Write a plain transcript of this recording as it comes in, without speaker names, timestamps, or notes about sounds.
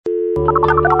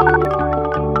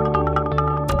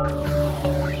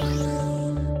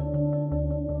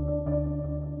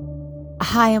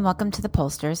Hi, and welcome to The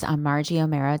Pollsters. I'm Margie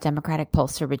O'Mara, Democratic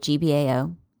pollster with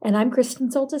GBAO. And I'm Kristen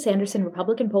Soltis Anderson,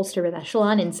 Republican pollster with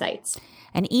Echelon Insights.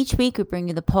 And each week we bring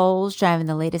you the polls driving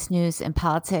the latest news in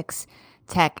politics,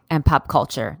 tech, and pop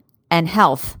culture. And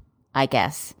health, I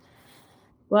guess.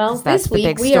 Well, this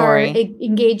week we are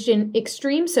engaged in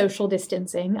extreme social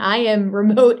distancing. I am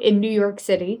remote in New York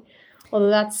City, although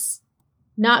that's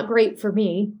not great for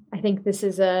me. I think this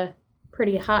is a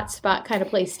pretty hot spot kind of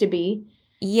place to be.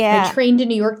 Yeah. My train to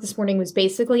New York this morning was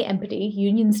basically empty.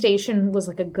 Union Station was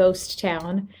like a ghost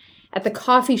town. At the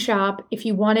coffee shop, if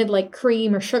you wanted like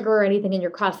cream or sugar or anything in your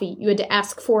coffee, you had to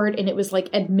ask for it, and it was like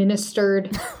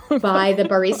administered by the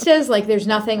baristas. Like there's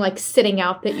nothing like sitting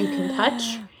out that you can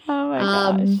touch. Oh my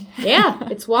gosh. Yeah,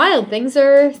 it's wild. Things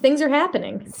are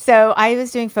happening. So I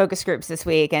was doing focus groups this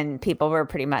week, and people were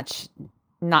pretty much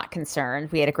not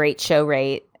concerned. We had a great show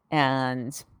rate,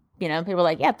 and people were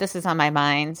like, yep, this is on my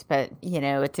mind. But,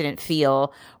 it didn't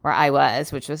feel where I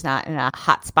was, which was not in a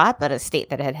hot spot, but a state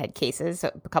that had cases,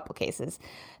 a couple cases,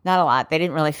 not a lot. They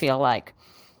didn't really feel like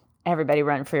everybody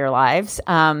run for your lives.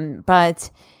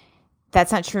 But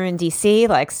that's not true in DC.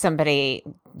 Like somebody,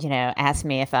 asked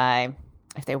me if I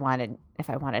wanted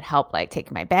help, like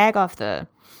taking my bag off the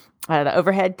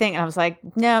overhead thing. And I was like,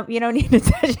 no, you don't need to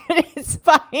touch it. It's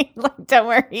fine. Like, don't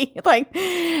worry.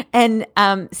 And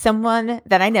someone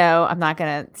that I know, I'm not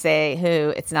going to say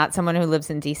who, it's not someone who lives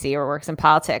in DC or works in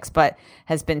politics, but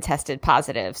has been tested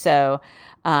positive. So,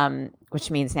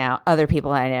 which means now other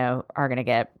people I know are going to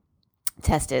get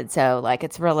tested. So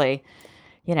it's really,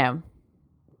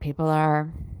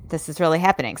 this is really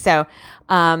happening. So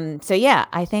yeah,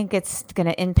 I think it's going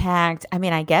to impact. I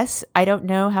mean, I guess I don't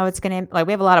know how it's going to,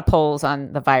 we have a lot of polls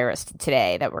on the virus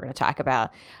today that we're going to talk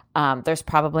about. There's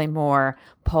probably more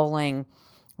polling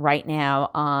right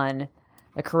now on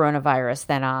the coronavirus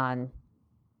than on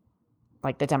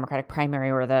the Democratic primary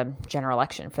or the general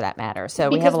election for that matter. So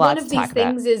we have a lot to talk about. Because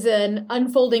one of these things is an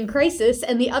unfolding crisis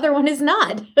and the other one is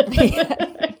not.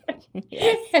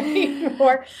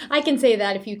 Anymore. I can say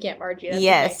that if you can't, Margie.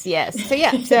 Yes, okay. Yes. So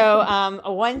yeah.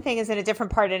 So one thing is in a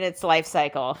different part in its life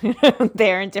cycle.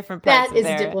 They're in different parts of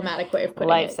their a diplomatic way of putting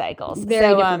life it. Cycles.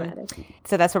 Very diplomatic.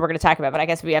 So that's what we're going to talk about. But I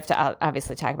guess we have to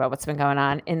obviously talk about what's been going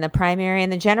on in the primary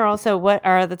and the general. So what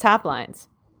are the top lines?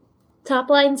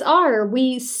 Top lines are,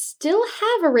 we still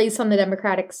have a race on the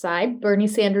Democratic side. Bernie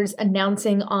Sanders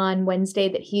announcing on Wednesday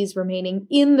that he's remaining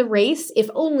in the race, if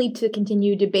only to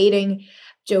continue debating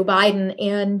Joe Biden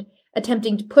and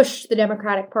attempting to push the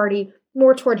Democratic Party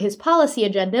more toward his policy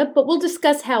agenda. But we'll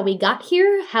discuss how we got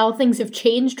here, how things have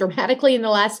changed dramatically in the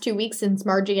last 2 weeks since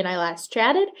Margie and I last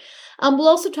chatted. We'll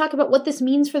also talk about what this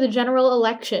means for the general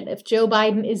election. If Joe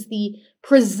Biden is the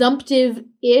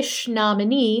presumptive-ish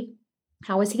nominee,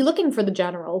 how is he looking for the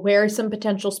general? Where are some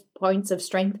potential points of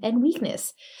strength and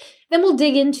weakness? Then we'll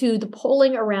dig into the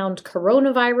polling around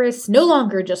coronavirus, no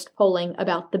longer just polling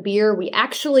about the beer. We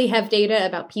actually have data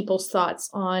about people's thoughts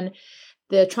on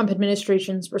the Trump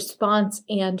administration's response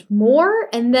and more.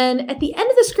 And then at the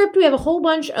end of the script, we have a whole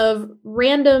bunch of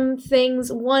random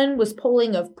things. One was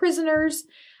polling of prisoners.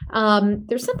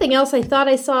 There's something else I thought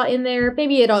I saw in there.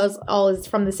 Maybe it all is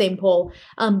from the same poll.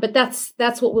 But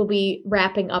that's what we'll be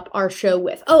wrapping up our show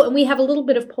with. Oh, and we have a little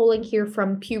bit of polling here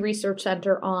from Pew Research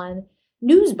Center on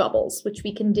news bubbles, which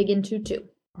we can dig into too.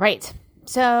 Right.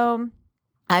 So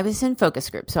I was in focus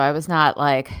group, so I was not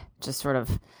just sort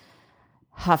of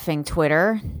huffing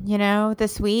Twitter,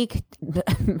 this week.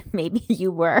 Maybe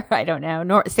you were. I don't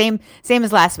know. Same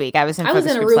as last week. I was in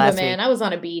focus groups last week. I was in Aruba, man. I was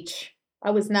on a beach.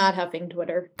 I was not huffing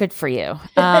Twitter. Good for you.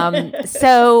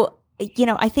 So,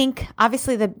 I think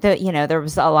obviously there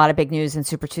was a lot of big news in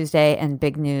Super Tuesday and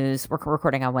big news. We're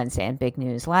recording on Wednesday, and big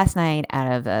news last night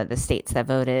out of the states that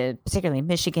voted, particularly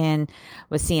Michigan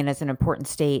was seen as an important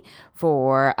state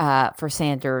for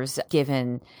Sanders,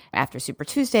 given after Super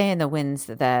Tuesday and the wins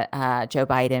that Joe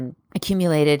Biden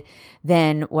accumulated.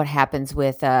 Then what happens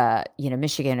with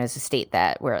Michigan is a state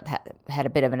where it had a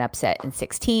bit of an upset in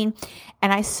 2016,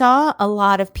 and I saw a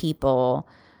lot of people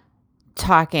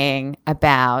talking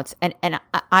about, and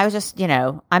I was just,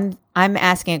 I'm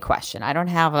asking a question. I don't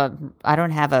have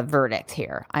a verdict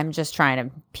here. I'm just trying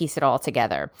to piece it all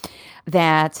together.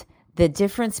 That the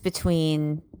difference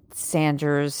between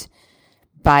Sanders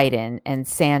Biden and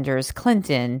Sanders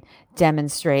Clinton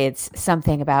demonstrates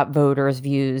something about voters'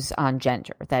 views on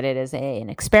gender, that it is an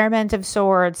experiment of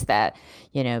sorts, that,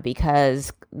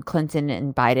 because Clinton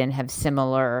and Biden have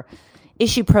similar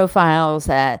issue profiles,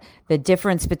 that the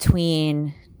difference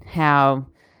between how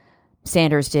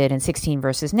Sanders did in 16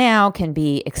 versus now can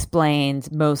be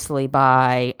explained mostly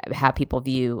by how people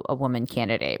view a woman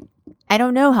candidate. I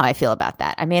don't know how I feel about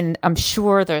that. I mean, I'm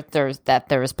sure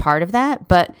there's part of that,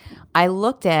 but I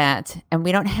looked at, and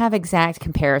we don't have exact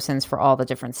comparisons for all the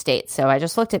different states. So I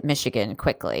just looked at Michigan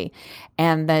quickly,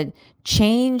 and the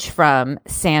change from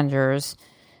Sanders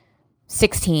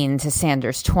 16 to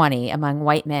Sanders 20 among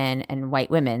white men and white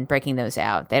women, breaking those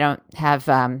out. They don't have,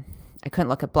 I couldn't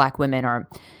look at black women, or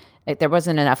there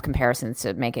wasn't enough comparisons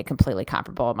to make it completely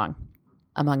comparable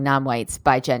among non-whites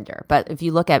by gender. But if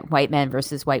you look at white men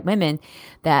versus white women,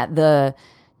 that the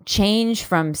change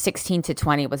from 16 to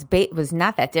 20 was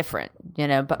not that different,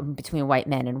 but between white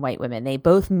men and white women. They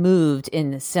both moved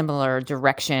in a similar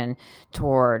direction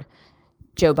toward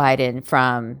Joe Biden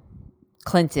from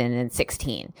Clinton in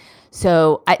 16.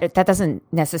 So that doesn't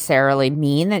necessarily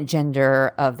mean that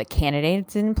gender of the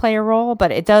candidates didn't play a role,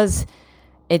 but it does,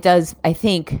 I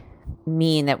think,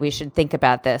 mean that we should think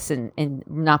about this and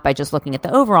not by just looking at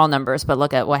the overall numbers, but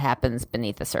look at what happens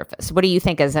beneath the surface. What do you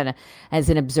think as an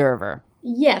observer?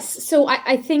 Yes. So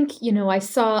I think, I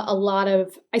saw a lot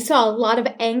of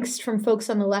angst from folks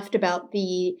on the left about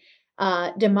the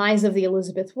demise of the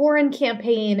Elizabeth Warren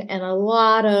campaign, and a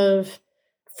lot of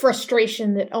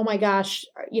frustration that, oh my gosh,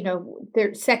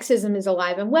 sexism is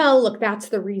alive and well. Look, that's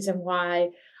the reason why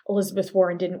Elizabeth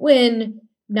Warren didn't win,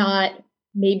 not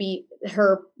maybe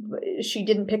she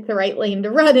didn't pick the right lane to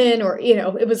run in, or,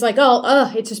 it was like,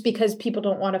 it's just because people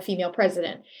don't want a female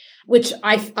president, which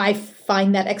I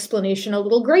find that explanation a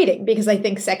little grating, because I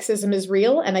think sexism is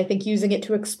real. And I think using it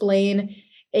to explain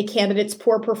a candidate's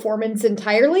poor performance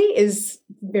entirely is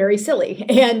very silly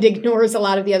and ignores a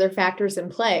lot of the other factors in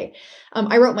play.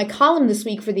 I wrote my column this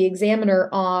week for the Examiner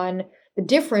on the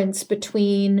difference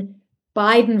between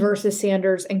Biden versus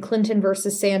Sanders and Clinton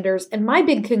versus Sanders. And my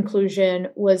big conclusion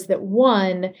was that,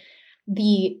 one,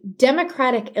 the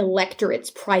Democratic electorate's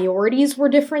priorities were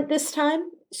different this time.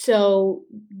 So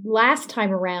last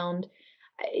time around,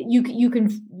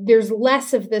 there's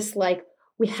less of this, like,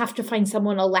 we have to find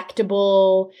someone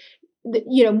electable,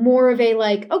 more of a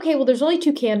like, okay, well, there's only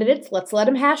two candidates. Let's let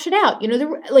them hash it out.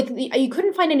 You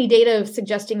couldn't find any data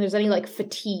suggesting there's any like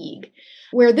fatigue.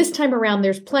 Where this time around,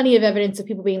 there's plenty of evidence of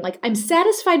people being like, I'm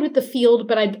satisfied with the field,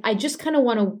 but I just kind of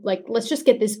want to, like, let's just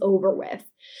get this over with.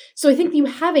 So I think you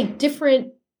have a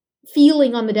different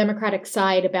feeling on the Democratic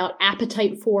side about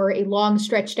appetite for a long,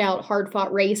 stretched out,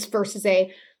 hard-fought race versus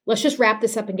let's just wrap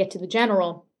this up and get to the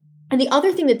general. And the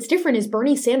other thing that's different is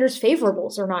Bernie Sanders'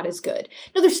 favorables are not as good.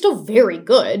 Now, they're still very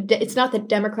good. It's not that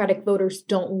Democratic voters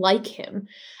don't like him.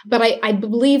 But I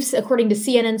believe, according to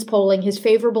CNN's polling, his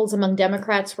favorables among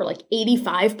Democrats were like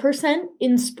 85%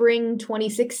 in spring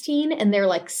 2016, and they're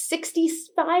like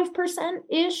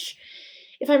 65%-ish,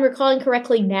 if I'm recalling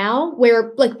correctly now,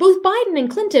 where like both Biden and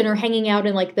Clinton are hanging out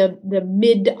in like the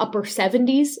mid to upper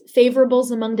 70s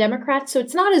favorables among Democrats. So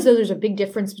it's not as though there's a big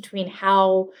difference between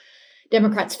how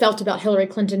Democrats felt about Hillary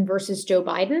Clinton versus Joe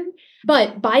Biden.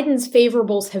 But Biden's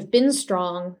favorables have been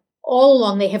strong all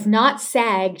along. They have not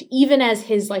sagged, even as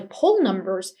his like poll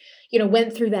numbers,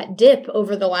 went through that dip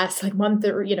over the last like month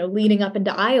or, leading up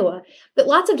into Iowa. But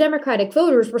lots of Democratic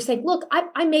voters were saying, look,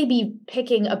 I may be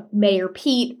picking a Mayor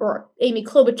Pete or Amy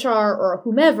Klobuchar or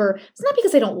whomever. It's not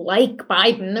because I don't like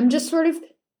Biden. I'm just sort of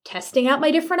testing out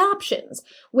my different options,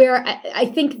 where I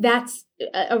think that's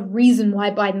a reason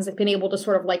why Biden's been able to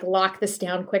sort of like lock this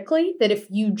down quickly, that if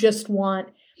you just want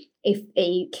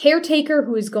a caretaker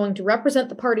who is going to represent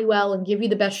the party well and give you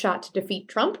the best shot to defeat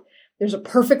Trump, there's a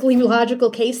perfectly logical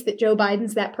case that Joe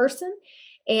Biden's that person.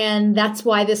 And that's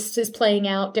why this is playing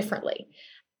out differently.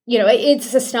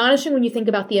 It's astonishing when you think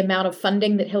about the amount of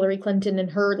funding that Hillary Clinton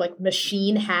and her like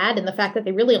machine had, and the fact that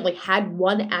they really only had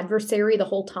one adversary the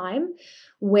whole time,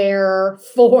 where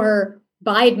for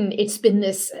Biden, it's been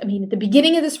this, at the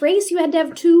beginning of this race, you had to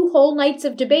have 2 whole nights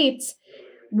of debates.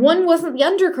 One wasn't the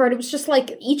undercard. It was just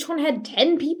like each one had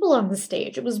 10 people on the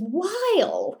stage. It was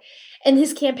wild. And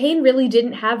his campaign really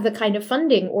didn't have the kind of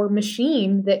funding or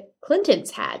machine that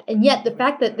Clinton's had. And yet the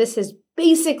fact that this has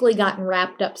basically gotten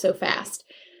wrapped up so fast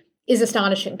is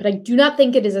astonishing. But I do not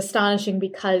think it is astonishing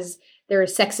because there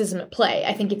is sexism at play.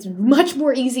 I think it's much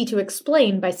more easy to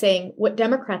explain by saying what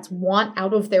Democrats want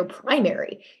out of their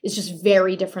primary is just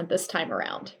very different this time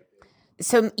around.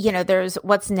 So, there's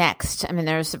what's next.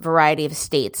 There's a variety of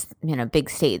states, big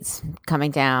states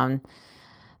coming down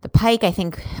the pike. I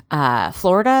think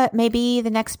Florida may be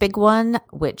the next big one,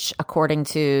 which according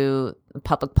to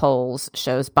public polls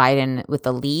shows Biden with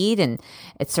the lead, and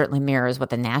it certainly mirrors what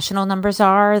the national numbers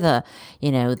are.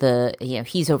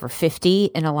 He's over 50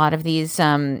 in a lot of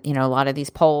these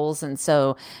polls, and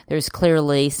so there's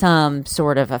clearly some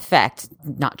sort of effect,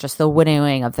 not just the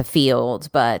winnowing of the field,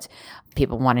 but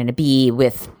people wanting to be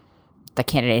with the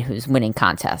candidate who's winning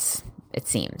contests. It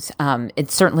seems.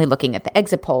 It's certainly looking at the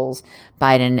exit polls.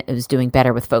 Biden is doing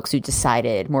better with folks who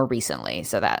decided more recently.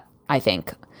 So that, I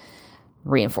think,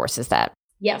 reinforces that.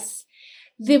 Yes.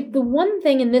 The one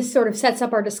thing, and this sort of sets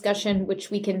up our discussion,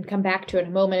 which we can come back to in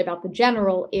a moment about the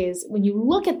general, is when you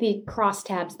look at the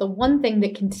crosstabs, the one thing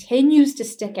that continues to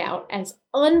stick out as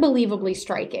unbelievably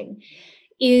striking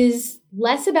is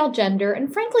less about gender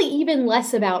and frankly even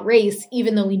less about race,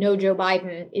 even though we know Joe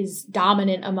Biden is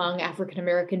dominant among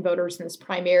African-American voters in this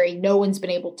primary. No one's been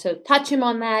able to touch him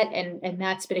on that, and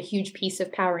that's been a huge piece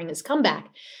of powering his comeback.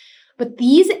 But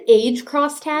these age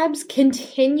crosstabs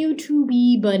continue to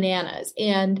be bananas.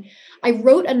 And I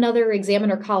wrote another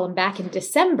Examiner column back in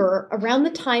December around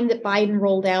the time that Biden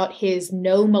rolled out his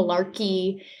No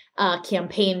Malarkey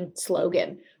campaign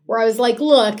slogan, where I was like,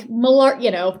 look,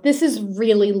 this is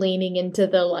really leaning into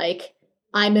the,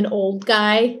 I'm an old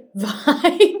guy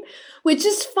vibe, which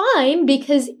is fine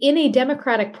because in a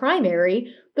Democratic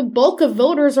primary, the bulk of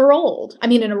voters are old. I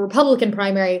mean, in a Republican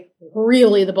primary,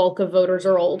 really the bulk of voters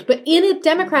are old. But in a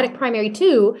Democratic primary,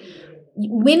 too,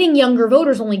 winning younger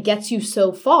voters only gets you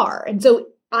so far. And so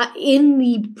in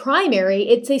the primary,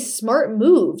 it's a smart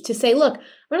move to say, look,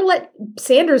 I'm going to let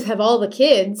Sanders have all the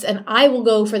kids and I will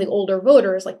go for the older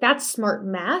voters. That's smart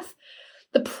math.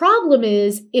 The problem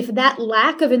is if that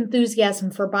lack of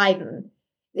enthusiasm for Biden,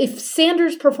 if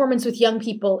Sanders' performance with young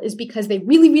people is because they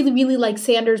really, really, really like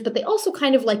Sanders, but they also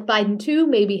kind of like Biden too,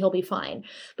 maybe he'll be fine.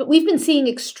 But we've been seeing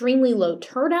extremely low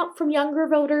turnout from younger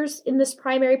voters in this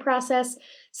primary process.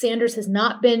 Sanders has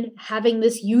not been having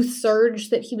this youth surge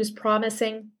that he was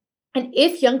promising. And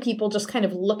if young people just kind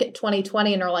of look at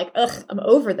 2020 and are like, ugh, I'm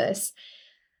over this,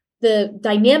 the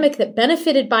dynamic that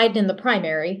benefited Biden in the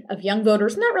primary of young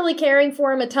voters not really caring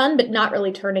for him a ton, but not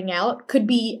really turning out, could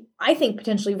be, I think,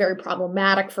 potentially very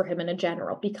problematic for him in a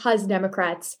general, because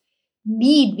Democrats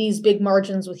need these big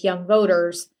margins with young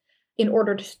voters in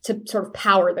order to sort of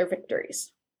power their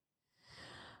victories.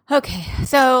 Okay,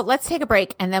 so let's take a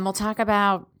break and then we'll talk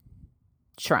about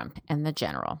Trump and the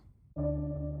general.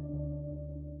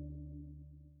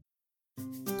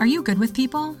 Are you good with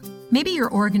people? Maybe you're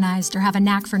organized or have a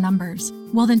knack for numbers.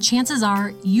 Well, then chances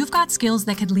are you've got skills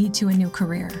that could lead to a new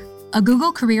career. A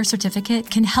Google Career Certificate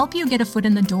can help you get a foot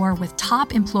in the door with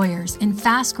top employers in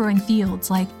fast-growing fields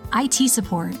like IT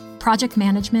support, project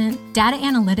management, data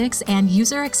analytics, and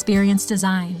user experience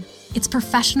design. It's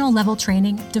professional-level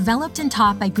training developed and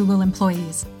taught by Google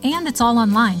employees. And it's all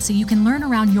online, so you can learn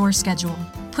around your schedule.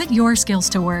 Put your skills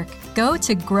to work. Go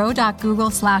to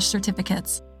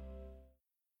grow.google/certificates.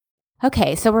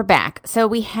 Okay, so we're back. So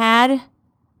we had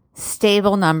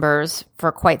stable numbers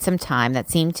for quite some time that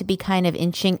seemed to be kind of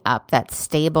inching up that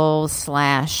stable /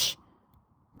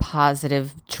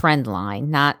 positive trend line,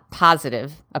 not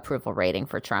positive approval rating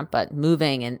for Trump, but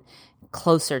moving and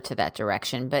closer to that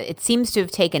direction. But it seems to have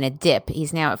taken a dip.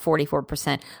 He's now at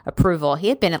 44% approval. He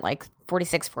had been at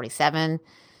 46, 47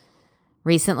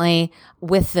 recently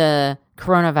with the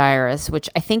coronavirus, which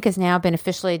I think has now been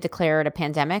officially declared a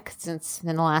pandemic since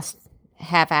in the last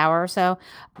half hour or so.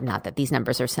 Not that these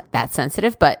numbers are that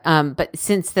sensitive, but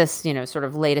since this, sort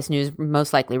of latest news,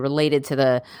 most likely related to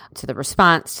the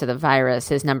response to the virus,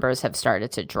 his numbers have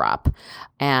started to drop.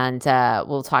 And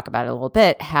we'll talk about it a little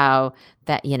bit, how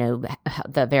that,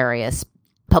 the various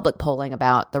public polling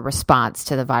about the response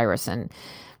to the virus and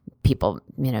people,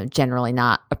 generally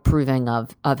not approving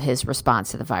of his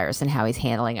response to the virus and how he's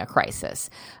handling a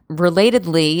crisis.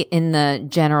 Relatedly, in the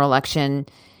general election,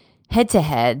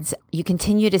 head-to-heads, you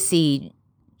continue to see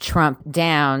Trump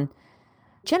down.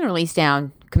 Generally, he's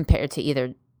down compared to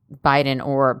either Biden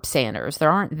or Sanders.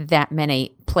 There aren't that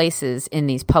many places in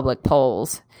these public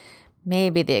polls.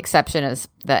 Maybe the exception is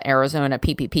the Arizona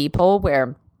PPP poll,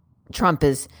 where Trump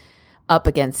is up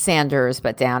against Sanders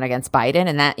but down against Biden,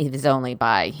 and that is only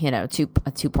by a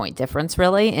 2-point difference,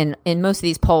 really. And in most of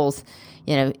these polls,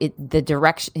 the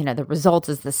direction, the result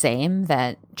is the same,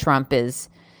 that Trump is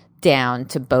down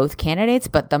to both candidates,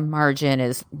 but the margin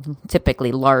is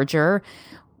typically larger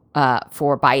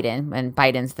for Biden, and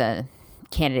Biden's the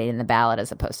candidate in the ballot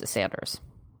as opposed to Sanders.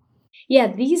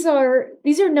 Yeah, these are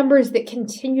numbers that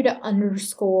continue to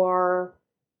underscore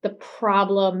the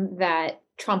problem that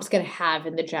Trump's going to have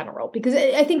in the general. Because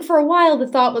I think for a while the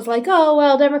thought was like, oh,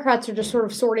 well, Democrats are just sort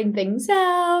of sorting things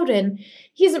out, and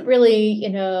he isn't really,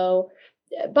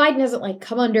 Biden hasn't like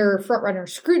come under frontrunner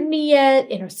scrutiny yet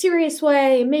in a serious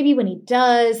way. Maybe when he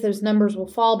does, those numbers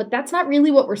will fall, but that's not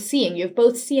really what we're seeing. You have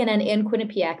both CNN and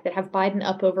Quinnipiac that have Biden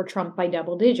up over Trump by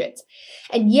double digits.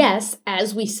 And yes,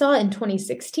 as we saw in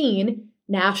 2016,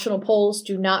 national polls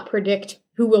do not predict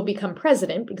who will become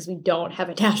president because we don't have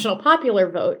a national popular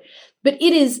vote. But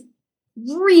it is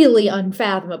really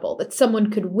unfathomable that someone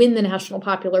could win the national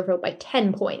popular vote by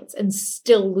 10 points and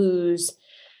still lose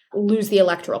the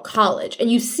electoral college. And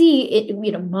you see it,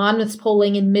 Monmouth's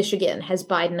polling in Michigan has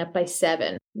Biden up by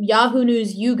 7. Yahoo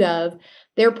News YouGov,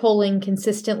 their polling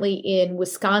consistently in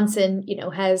Wisconsin,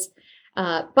 has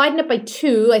Biden up by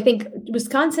 2. I think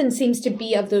Wisconsin seems to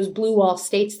be, of those blue wall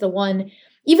states, the one,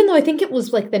 even though I think it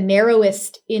was like the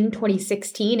narrowest in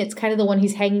 2016, it's kind of the one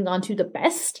he's hanging on to the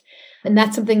best. And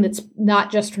that's something that's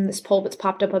not just from this poll, but's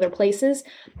popped up other places.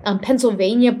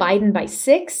 Pennsylvania, Biden by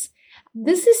 6.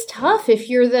 This is tough if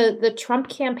you're the Trump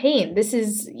campaign. This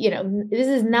is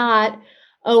not,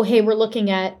 oh, hey, we're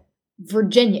looking at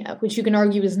Virginia, which you can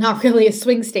argue is not really a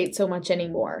swing state so much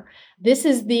anymore. This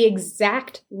is the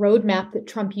exact roadmap that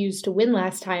Trump used to win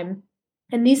last time.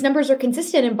 And these numbers are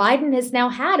consistent. And Biden has now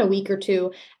had a week or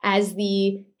two as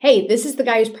hey, this is the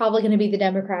guy who's probably going to be the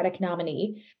Democratic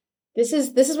nominee. This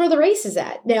is where the race is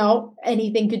at. Now,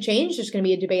 anything could change. There's going to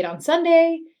be a debate on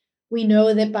Sunday. We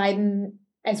know that Biden,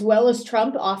 as well as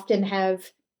Trump, often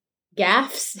have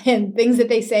gaffes and things that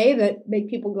they say that make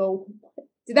people go,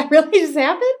 did that really just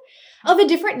happen? Of a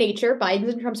different nature.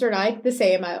 Biden's and Trump's are not the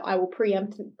same. I will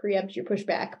preempt your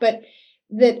pushback. But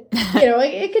that,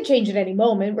 it could change at any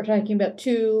moment. We're talking about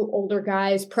two older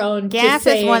guys prone to Gaff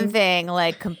saying, is one thing,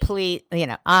 like complete,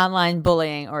 online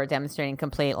bullying or demonstrating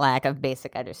complete lack of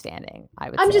basic understanding,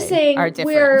 I would say. I'm just saying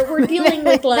we're dealing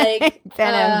with like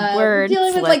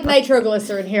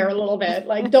nitroglycerin here a little bit.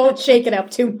 Like, don't shake it up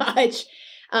too much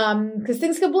because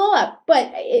things could blow up.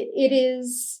 But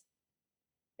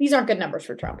these aren't good numbers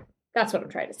for Trump. That's what I'm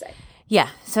trying to say. Yeah,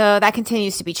 so that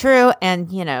continues to be true. And,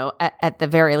 at the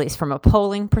very least, from a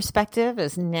polling perspective,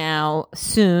 is now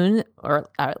soon, or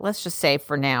let's just say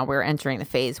for now, we're entering the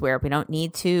phase where we don't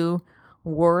need to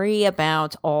worry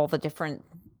about all the different,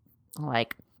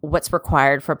 like, what's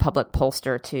required for a public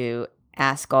pollster to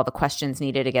ask all the questions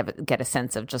needed to get a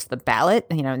sense of just the ballot.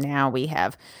 Now we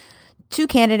have 2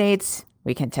 candidates.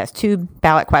 We can test 2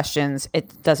 ballot questions.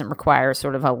 It doesn't require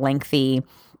sort of a lengthy,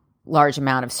 large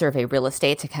amount of survey real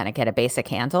estate to kind of get a basic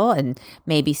handle. And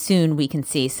maybe soon we can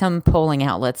see some polling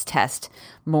outlets test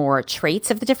more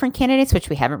traits of the different candidates, which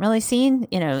we haven't really seen,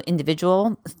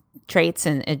 individual traits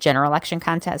in a general election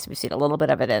contest. We've seen a little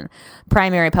bit of it in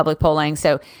primary public polling.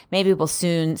 So maybe we'll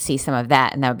soon see some of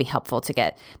that. And that would be helpful to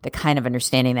get the kind of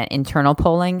understanding that internal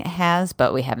polling has,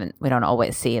 but we don't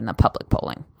always see in the public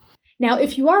polling. Now,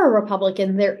 if you are a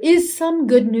Republican, there is some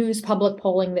good news public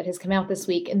polling that has come out this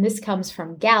week, and this comes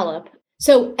from Gallup.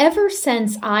 So ever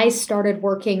since I started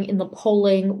working in the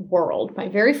polling world, my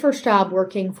very first job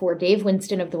working for Dave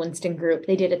Winston of the Winston Group,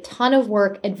 they did a ton of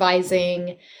work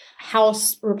advising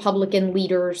House Republican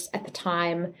leaders at the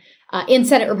time and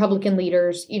Senate Republican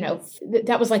leaders.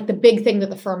 That was like the big thing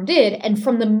that the firm did. And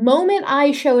from the moment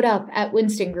I showed up at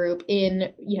Winston Group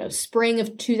in, spring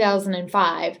of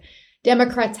 2005,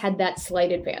 Democrats had that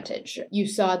slight advantage. You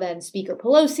saw then Speaker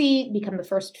Pelosi become the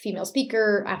first female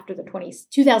speaker after the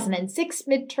 2006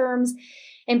 midterms.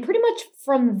 And pretty much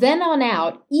from then on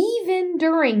out, even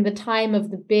during the time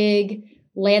of the big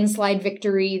landslide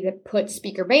victory that put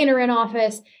Speaker Boehner in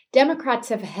office, Democrats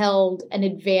have held an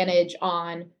advantage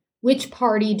on which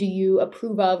party do you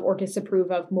approve of or disapprove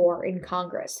of more in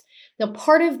Congress. Now,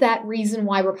 part of that reason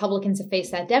why Republicans have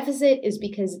faced that deficit is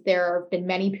because there have been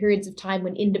many periods of time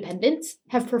when independents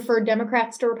have preferred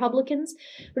Democrats to Republicans.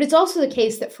 But it's also the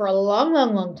case that for a long,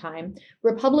 long, long time,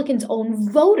 Republicans'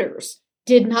 own voters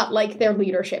did not like their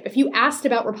leadership. If you asked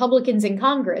about Republicans in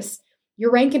Congress,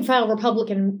 your rank and file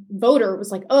Republican voter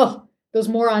was like, oh, those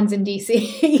morons in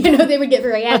D.C., they would get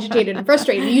very agitated and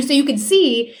frustrated. So you could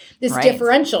see this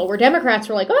differential where Democrats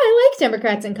were like, oh, I like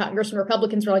Democrats in Congress, and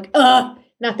Republicans were like,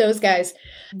 not those guys.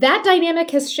 That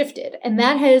dynamic has shifted. And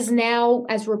that has now,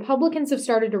 as Republicans have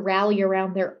started to rally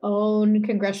around their own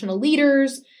congressional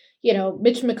leaders,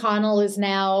 Mitch McConnell is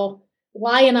now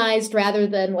lionized rather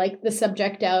than like the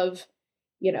subject of,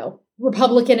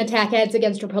 Republican attack ads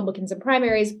against Republicans in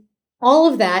primaries. All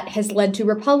of that has led to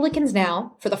Republicans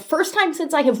now, for the first time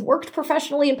since I have worked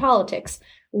professionally in politics,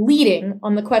 leading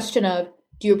on the question of,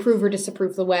 do you approve or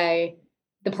disapprove the way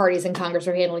the parties in Congress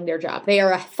are handling their job. They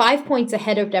are 5 points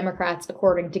ahead of Democrats,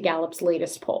 according to Gallup's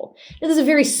latest poll. Now, this is a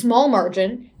very small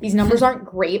margin. These numbers aren't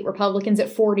great. Republicans at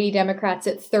 40, Democrats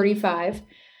at 35.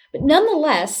 But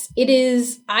nonetheless, it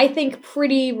is, I think,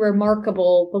 pretty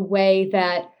remarkable the way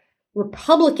that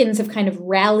Republicans have kind of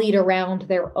rallied around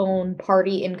their own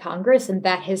party in Congress, and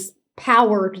that has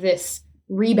powered this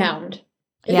rebound.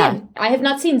 Again, I have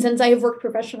not seen since I have worked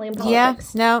professionally in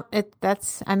politics. Yeah, no, it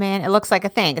looks like a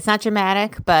thing. It's not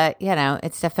dramatic, but,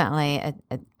 it's definitely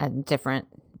a different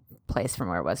place from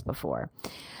where it was before.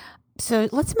 So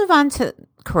let's move on to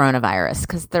coronavirus,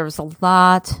 because there's a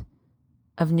lot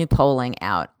of new polling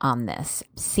out on this.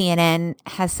 CNN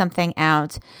has something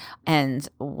out, and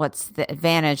what's the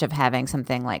advantage of having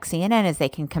something like CNN is they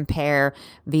can compare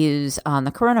views on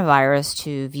the coronavirus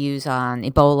to views on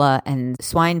Ebola and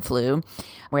swine flu,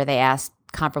 where they asked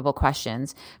comparable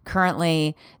questions.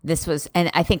 Currently,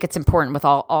 and I think it's important with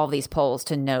all these polls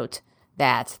to note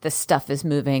that this stuff is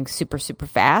moving super, super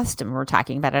fast. And we're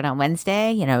talking about it on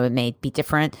Wednesday. It may be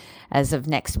different as of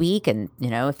next week. And,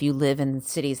 if you live in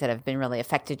cities that have been really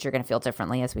affected, you're going to feel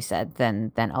differently, as we said,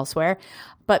 than elsewhere.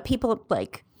 But people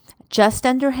just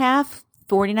under half,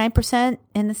 49%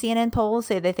 in the CNN polls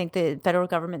say they think the federal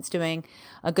government's doing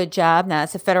a good job. Now,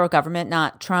 it's the federal government,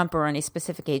 not Trump or any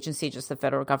specific agency, just the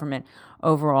federal government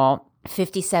overall.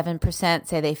 57%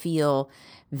 say they feel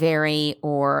very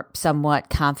or somewhat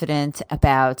confident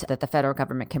about that the federal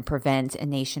government can prevent a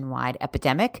nationwide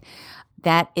epidemic.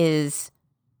 That is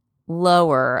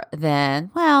lower than,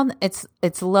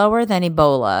 it's lower than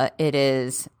Ebola. It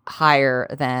is higher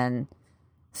than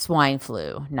swine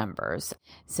flu numbers.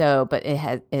 So, but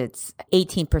it's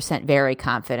 18% very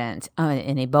confident.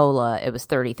 In Ebola, it was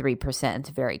 33%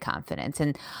 very confident.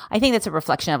 And I think that's a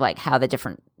reflection of how the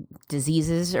different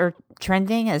diseases are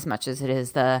trending as much as it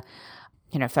is the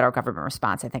federal government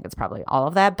response. I think it's probably all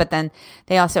of that. But then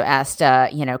they also asked,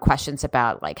 questions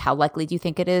about how likely do you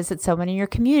think it is that someone in your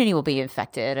community will be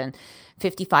infected? And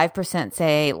 55%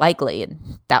 say likely,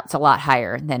 and that's a lot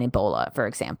higher than Ebola, for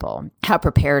example. How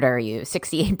prepared are you?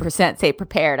 68% say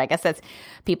prepared. I guess that's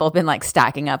people have been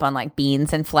stocking up on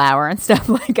beans and flour and stuff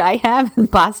like I have,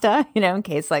 and pasta, in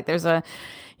case there's a,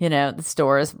 the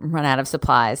stores run out of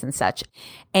supplies and such.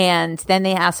 And then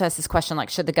they also asked this question,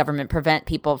 should the government prevent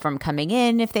people from coming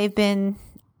in if they've been,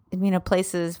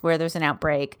 places where there's an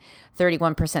outbreak?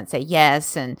 31% say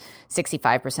yes, and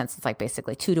 65%, it's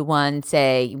basically 2-to-1,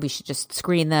 say we should just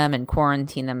screen them and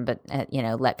quarantine them, but,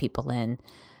 let people in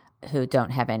who don't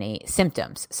have any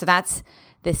symptoms. So that's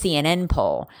the CNN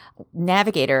poll.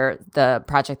 Navigator, the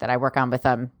project that I work on with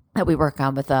that we work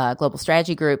on with a global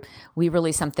strategy group, we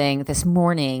released something this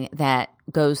morning that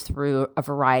goes through a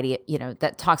variety,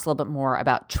 that talks a little bit more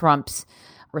about Trump's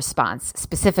response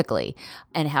specifically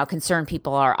and how concerned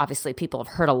people are. Obviously, people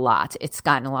have heard a lot. It's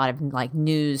gotten a lot of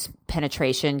news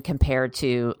penetration compared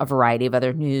to a variety of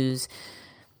other news,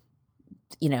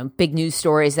 big news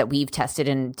stories that we've tested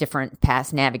in different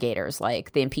past navigators,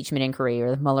 like the impeachment inquiry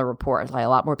or the Mueller report. A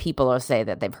lot more people will say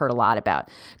that they've heard a lot about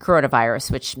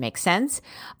coronavirus, which makes sense.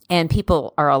 And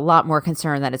people are a lot more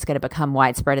concerned that it's going to become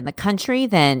widespread in the country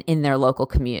than in their local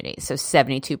community. So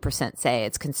 72% say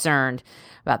it's concerned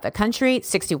about the country,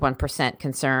 61%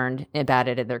 concerned about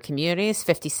it in their communities,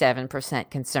 57%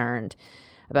 concerned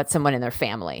about someone in their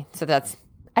family. So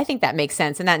I think that makes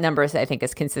sense. And that number I think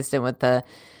is consistent with the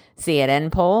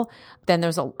CNN poll. Then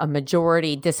there's a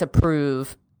majority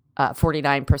disapprove,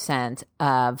 49%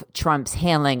 of Trump's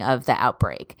handling of the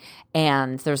outbreak.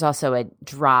 And there's also a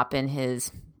drop in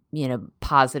his,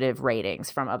 positive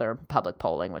ratings from other public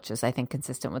polling, which is, I think,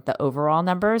 consistent with the overall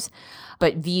numbers,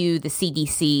 but view the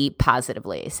CDC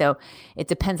positively. So it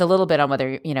depends a little bit on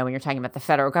whether, when you're talking about the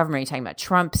federal government, are you talking about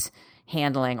Trump's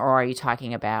handling, or are you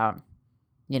talking about,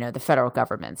 the federal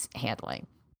government's handling?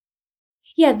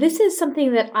 Yeah, this is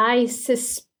something that I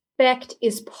suspect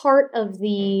is part of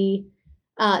the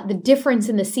difference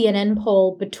in the CNN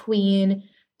poll between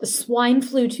the swine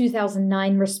flu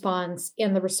 2009 response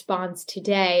and the response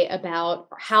today about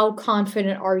how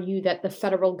confident are you that the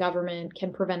federal government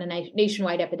can prevent a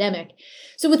nationwide epidemic.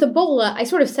 So with Ebola, I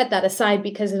sort of set that aside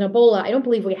because in Ebola, I don't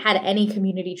believe we had any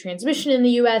community transmission in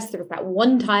the US. There was that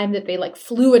one time that they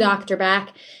flew a doctor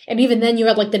back. And even then you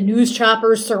had the news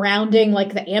choppers surrounding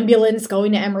the ambulance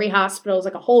going to Emory Hospital. It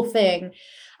was a whole thing.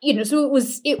 So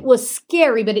it was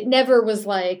scary, but it never was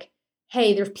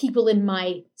hey, there's people in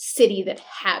my city that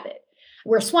have it.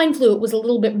 Where swine flu, it was a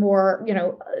little bit more,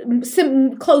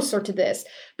 closer to this.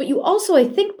 But you also, I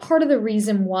think part of the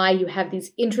reason why you have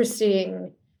this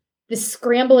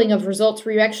scrambling of results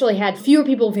where you actually had fewer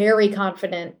people very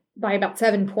confident by about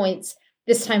 7 points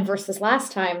this time versus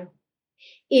last time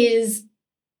is,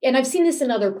 and I've seen this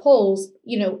in other polls,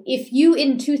 if you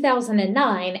in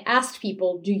 2009 asked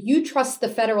people, do you trust the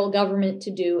federal government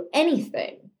to do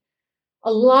anything?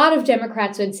 A lot of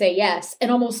Democrats would say yes, and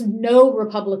almost no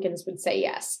Republicans would say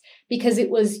yes, because it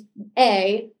was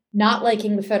A, not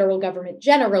liking the federal government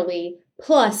generally,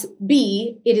 plus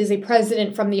B, it is a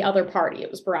president from the other party.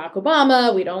 It was Barack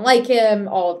Obama. We don't like him,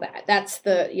 all of that. That's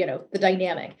the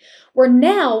dynamic. Where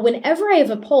now, whenever I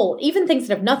have a poll, even things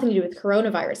that have nothing to do with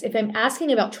coronavirus, if I'm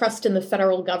asking about trust in the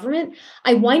federal government,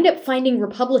 I wind up finding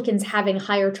Republicans having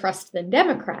higher trust than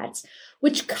Democrats,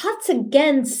 which cuts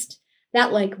against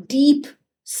that deep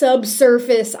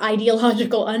subsurface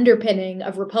ideological underpinning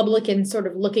of Republicans sort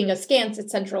of looking askance at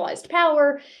centralized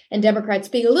power and Democrats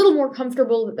being a little more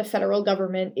comfortable that the federal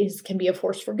government can be a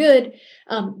force for good.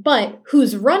 But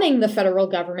who's running the federal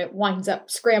government winds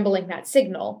up scrambling that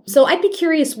signal. So I'd be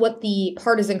curious what the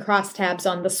partisan crosstabs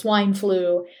on the swine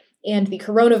flu and the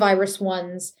coronavirus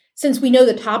ones, since we know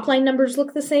the top line numbers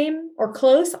look the same or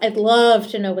close, I'd love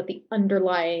to know what the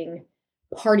underlying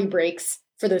party breaks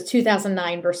for the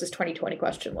 2009 versus 2020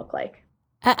 question look like.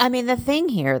 I mean, the thing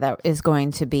here that is going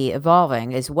to be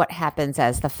evolving is what happens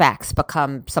as the facts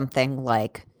become something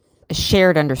like a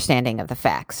shared understanding of the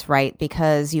facts, right?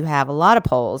 Because you have a lot of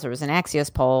polls. There was an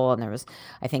Axios poll, and there was,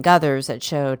 I think, others that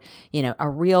showed, a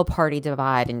real party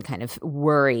divide and kind of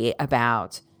worry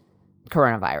about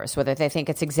coronavirus, whether they think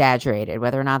it's exaggerated,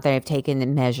 whether or not they've taken the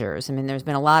measures. I mean, there's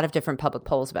been a lot of different public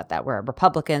polls about that, where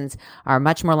Republicans are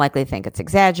much more likely to think it's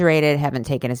exaggerated, haven't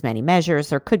taken as many measures.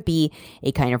 There could be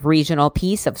a kind of regional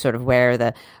piece of sort of where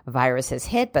the virus has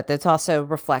hit, but that's also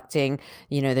reflecting,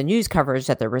 the news coverage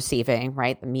that they're receiving,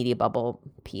 right? The media bubble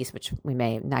piece, which we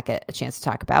may not get a chance to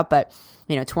talk about, but,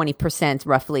 20%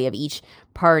 roughly of each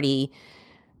party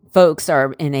folks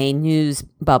are in a news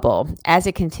bubble. As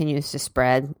it continues to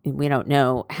spread, we don't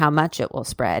know how much it will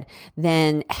spread.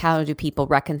 Then how do people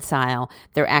reconcile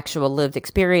their actual lived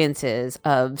experiences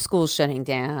of schools shutting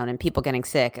down and people getting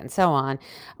sick and so on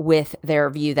with their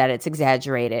view that it's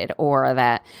exaggerated, or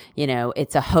that,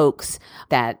 it's a hoax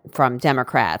that from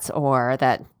Democrats, or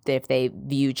that if they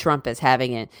view Trump as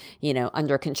having it,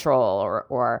 under control,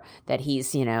 or that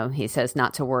he's, he says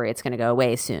not to worry, it's going to go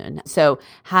away soon. So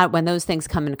when those things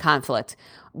come in conflict,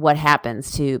 what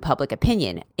happens to public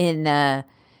opinion? In the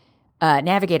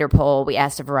Navigator poll, we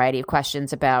asked a variety of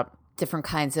questions about different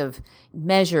kinds of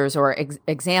measures or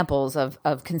examples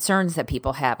of concerns that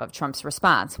people have of Trump's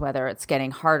response, whether it's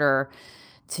getting harder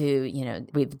to,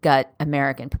 we've got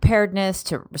American preparedness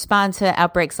to respond to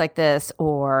outbreaks like this,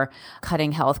 or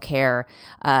cutting healthcare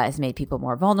has made people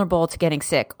more vulnerable to getting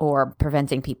sick, or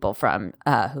preventing people from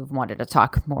who've wanted to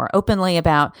talk more openly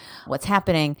about what's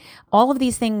happening. All of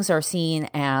these things are seen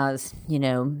as,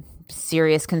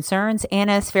 serious concerns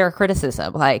and as fair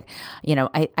criticism.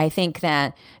 I think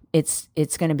that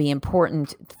it's going to be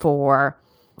important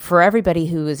for everybody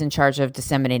who is in charge of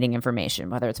disseminating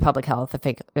information, whether it's public health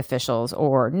officials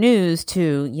or news,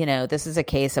 to, this is a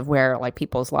case of where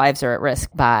people's lives are at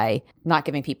risk by not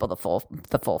giving people the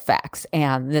full facts.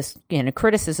 And this,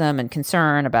 criticism and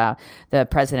concern about the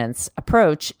president's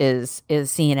approach is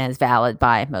seen as valid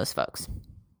by most folks.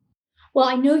 Well,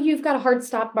 I know you've got a hard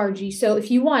stop, Margie. So if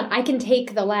you want, I can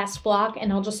take the last block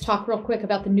and I'll just talk real quick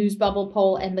about the news bubble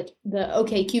poll and the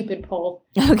OkCupid poll.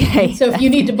 Okay. So if you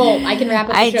need to bolt, I can wrap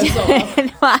up the show solo.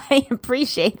 No, I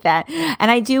appreciate that.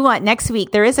 And I do want, next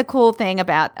week, there is a cool thing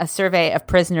about a survey of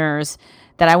prisoners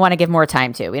that I want to give more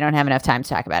time to. We don't have enough time to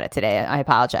talk about it today. I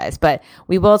apologize, but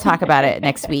we will talk about it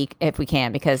next week if we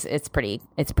can, because it's pretty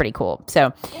cool.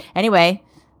 So anyway,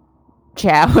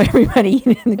 ciao, everybody.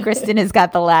 Kristen has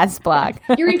got the last block.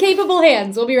 You're in capable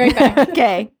hands. We'll be right back.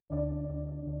 Okay.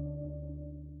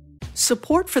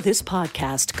 Support for this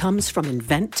podcast comes from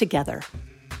Invent Together.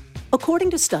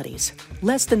 According to studies,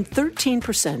 less than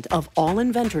 13% of all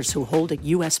inventors who hold a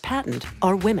U.S. patent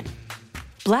are women.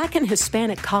 Black and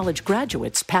Hispanic college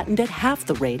graduates patent at half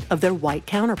the rate of their white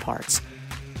counterparts.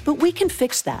 But we can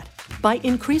fix that by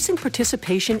increasing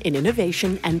participation in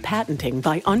innovation and patenting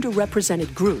by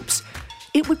underrepresented groups.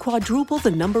 It would quadruple the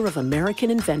number of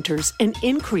American inventors and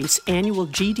increase annual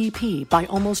GDP by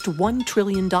almost $1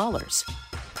 trillion.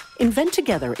 Invent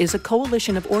Together is a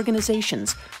coalition of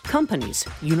organizations, companies,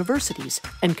 universities,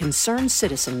 and concerned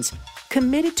citizens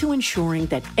committed to ensuring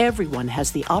that everyone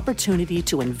has the opportunity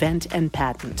to invent and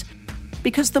patent.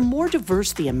 Because the more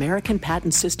diverse the American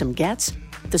patent system gets,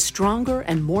 the stronger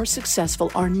and more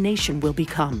successful our nation will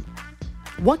become.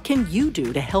 What can you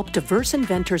do to help diverse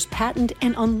inventors patent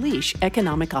and unleash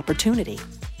economic opportunity?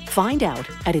 Find out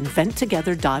at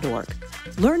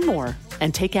inventtogether.org. Learn more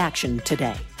and take action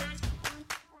today.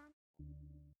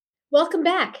 Welcome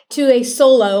back to a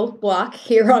solo block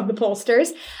here on The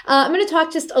Pollsters. I'm going to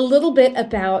talk just a little bit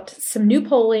about some new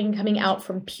polling coming out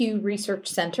from Pew Research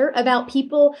Center about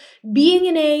people being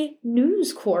in a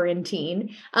news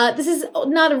quarantine. This is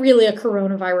not really a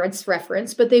coronavirus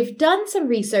reference, but they've done some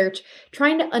research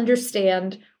trying to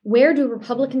understand where do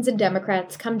Republicans and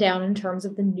Democrats come down in terms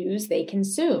of the news they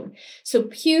consume. So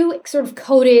Pew sort of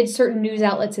coded certain news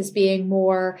outlets as being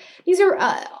more,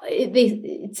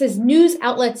 it says news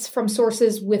outlets from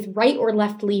sources with right or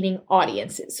left-leaning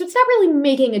audiences. So it's not really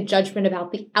making a judgment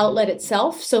about the outlet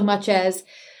itself so much as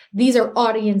these are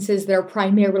audiences that are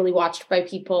primarily watched by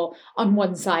people on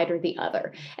one side or the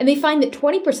other. And they find that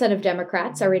 20% of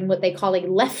Democrats are in what they call a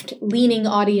left-leaning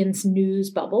audience news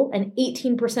bubble, and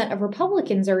 18% of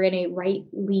Republicans are in a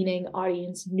right-leaning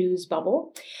audience news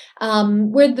bubble.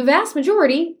 Where the vast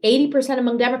majority, 80%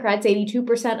 among Democrats,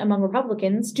 82% among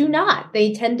Republicans, do not.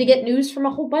 They tend to get news from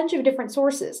a whole bunch of different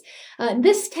sources.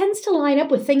 This tends to line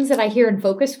up with things that I hear in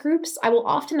focus groups. I will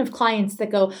often have clients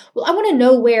that go, well, I want to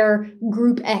know where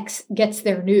Group X gets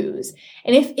their news.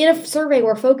 And if in a survey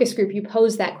or focus group you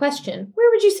pose that question,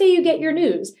 where would you say you get your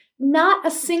news? Not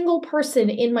a single person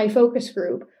in my focus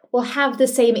group will have the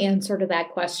same answer to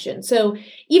that question. So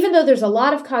even though there's a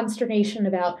lot of consternation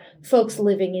about folks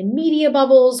living in media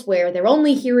bubbles where they're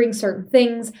only hearing certain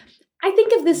things, I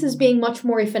think of this as being much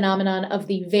more a phenomenon of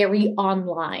the very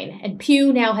online. And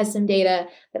Pew now has some data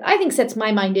that I think sets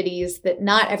my mind at ease that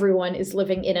not everyone is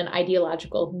living in an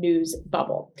ideological news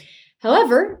bubble.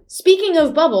 However, speaking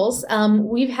of bubbles,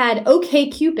 we've had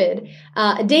OkCupid,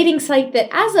 a dating site that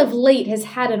as of late has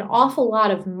had an awful lot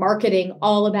of marketing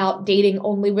all about dating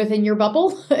only within your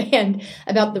bubble and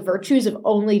about the virtues of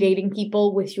only dating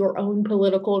people with your own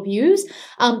political views.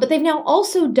 But they've now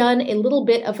also done a little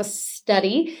bit of a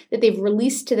study that they've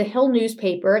released to the Hill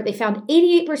newspaper. They found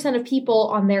 88% of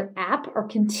people on their app are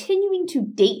continuing to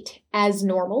date as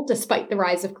normal, despite the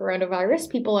rise of coronavirus.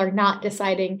 People are not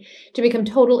deciding to become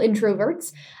total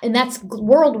introverts, and that's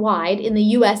worldwide. In the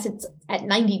US, it's at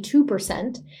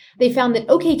 92%. They found that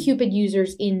OkCupid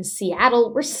users in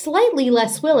Seattle were slightly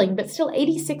less willing, but still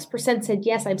 86% said,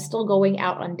 yes, I'm still going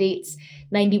out on dates.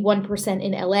 91%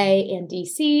 in LA and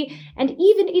DC, and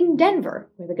even in Denver,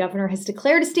 where the governor has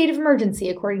declared a state of emergency,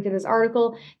 according to this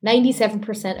article,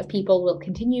 97% of people will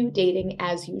continue dating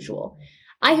as usual.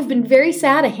 I have been very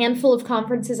sad. A handful of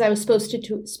conferences I was supposed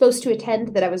to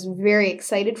attend that I was very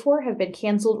excited for have been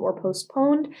canceled or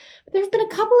postponed. But there have been a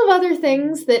couple of other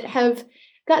things that have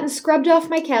gotten scrubbed off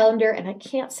my calendar, and I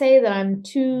can't say that I'm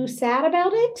too sad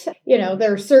about it. You know,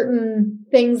 there are certain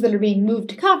things that are being moved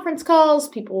to conference calls.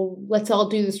 People, let's all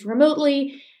do this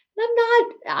remotely.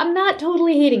 I'm not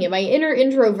totally hating it. My inner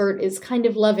introvert is kind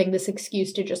of loving this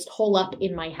excuse to just hole up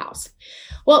in my house.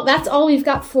 Well, that's all we've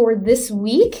got for this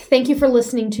week. Thank you for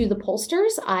listening to The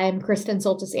Pollsters. I'm Kristen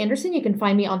Soltis Anderson. You can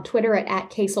find me on Twitter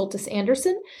at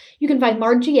 @KSoltisAnderson. You can find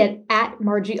Margie at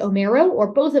Margie Omero,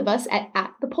 or both of us at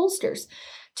The Pollsters.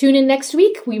 Tune in next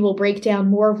week. We will break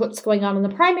down more of what's going on in the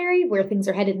primary, where things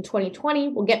are headed in 2020.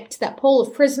 We'll get to that poll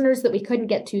of prisoners that we couldn't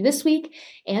get to this week,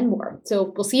 and more.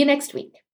 So we'll see you next week.